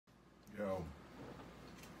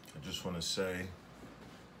I just want to say,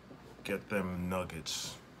 get them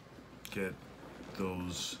nuggets. Get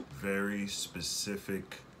those very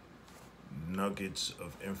specific nuggets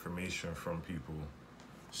of information from people.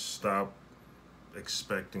 Stop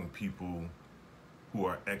expecting people who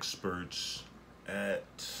are experts at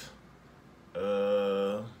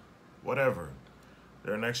whatever.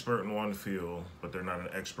 They're an expert in one field, but they're not an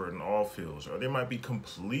expert in all fields. Or they might be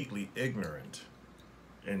completely ignorant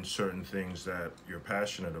in certain things that you're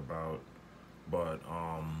passionate about, but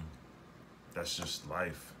that's just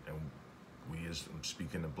life. And we, as I'm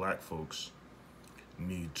speaking to black folks,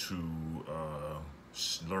 need to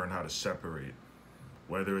learn how to separate.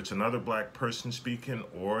 Whether it's another black person speaking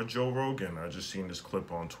or Joe Rogan. I just seen this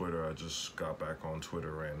clip on Twitter. I just got back on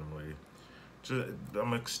Twitter randomly. I'm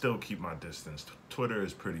gonna still keep my distance. Twitter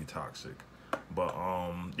is pretty toxic. But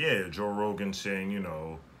yeah, Joe Rogan saying,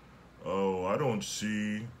 oh, I don't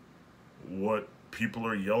see what people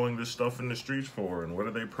are yelling this stuff in the streets for, and what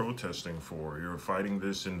are they protesting for? You're fighting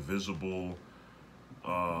this invisible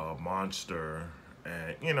monster.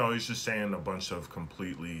 And he's just saying a bunch of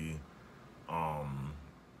completely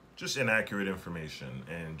just inaccurate information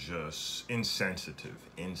and just insensitive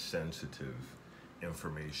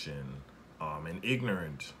information, and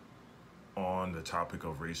ignorant on the topic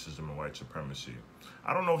of racism and white supremacy.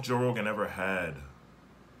 I don't know if Joe Rogan ever had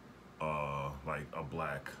like a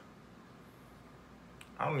black,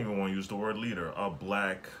 I don't even want to use the word leader, a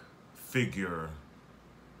black figure,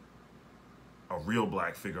 a real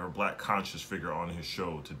black figure, a black conscious figure on his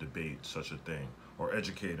show to debate such a thing or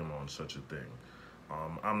educate him on such a thing.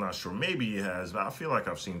 I'm not sure. Maybe he has. I feel like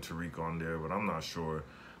I've seen Tariq on there, but I'm not sure.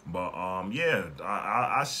 But yeah,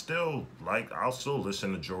 I still I'll still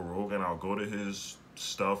listen to Joe Rogan. I'll go to his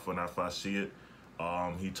stuff if I see it.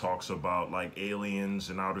 He talks about like aliens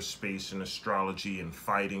and outer space and astrology and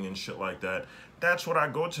fighting and shit like that. That's what I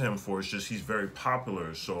go to him for. It's just he's very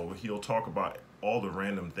popular, so he'll talk about all the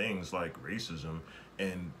random things like racism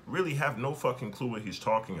and really have no fucking clue what he's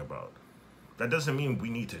talking about. That doesn't mean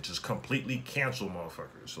we need to just completely cancel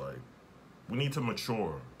motherfuckers. Like, we need to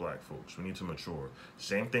mature, black folks. We need to mature.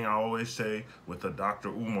 Same thing I always say with the Dr.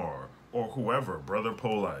 Umar or whoever, Brother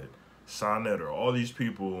Polite, Sonnet, or all these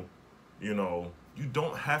people, you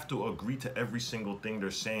don't have to agree to every single thing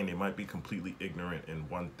they're saying. They might be completely ignorant in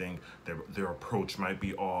one thing. Their approach might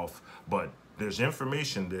be off, but there's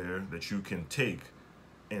information there that you can take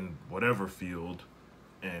in whatever field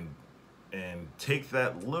and take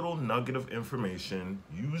that little nugget of information,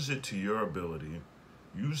 use it to your ability,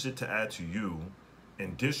 use it to add to you,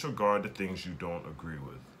 and disregard the things you don't agree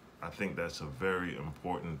with. I think that's a very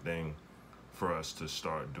important thing for us to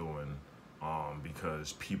start doing,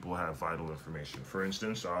 because people have vital information. For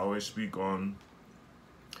instance, I always speak on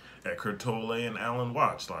Eckhart Tolle and Alan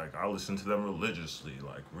Watts. Like, I listen to them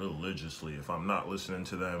religiously. If I'm not listening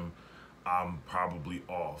to them, I'm probably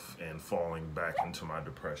off and falling back into my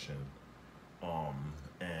depression.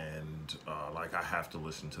 I have to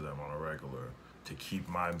listen to them on a regular to keep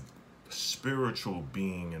my spiritual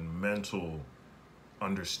being and mental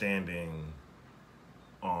understanding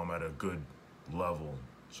at a good level,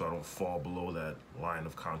 so I don't fall below that line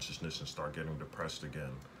of consciousness and start getting depressed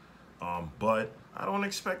again. But I don't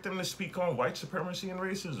expect them to speak on white supremacy and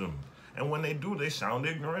racism. And when they do, they sound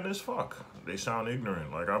ignorant as fuck. They sound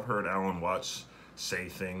ignorant. Like, I've heard Alan Watts say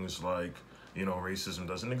things like, racism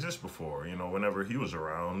doesn't exist before. Whenever he was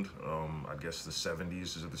around, I guess the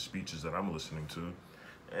 70s is the speeches that I'm listening to.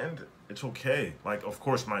 And it's okay. Like, of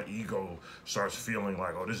course, my ego starts feeling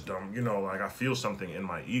like, oh, this dumb, I feel something in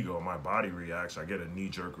my ego. My body reacts. I get a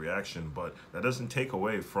knee-jerk reaction. But that doesn't take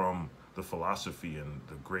away from the philosophy and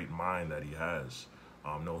the great mind that he has.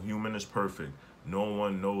 No human is perfect. No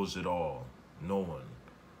one knows it all. No one.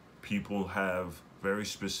 People have very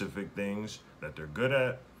specific things that they're good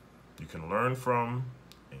at, you can learn from,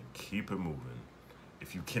 and keep it moving.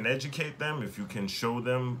 If you can educate them, if you can show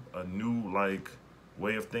them a new,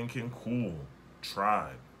 way of thinking, cool, try.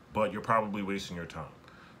 But you're probably wasting your time.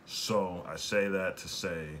 So I say that to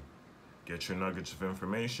say, get your nuggets of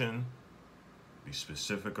information, be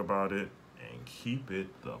specific about it, and keep it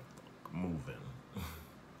the fuck moving.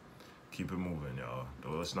 Keep it moving, y'all.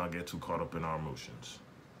 Let's not get too caught up in our emotions.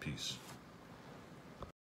 Peace.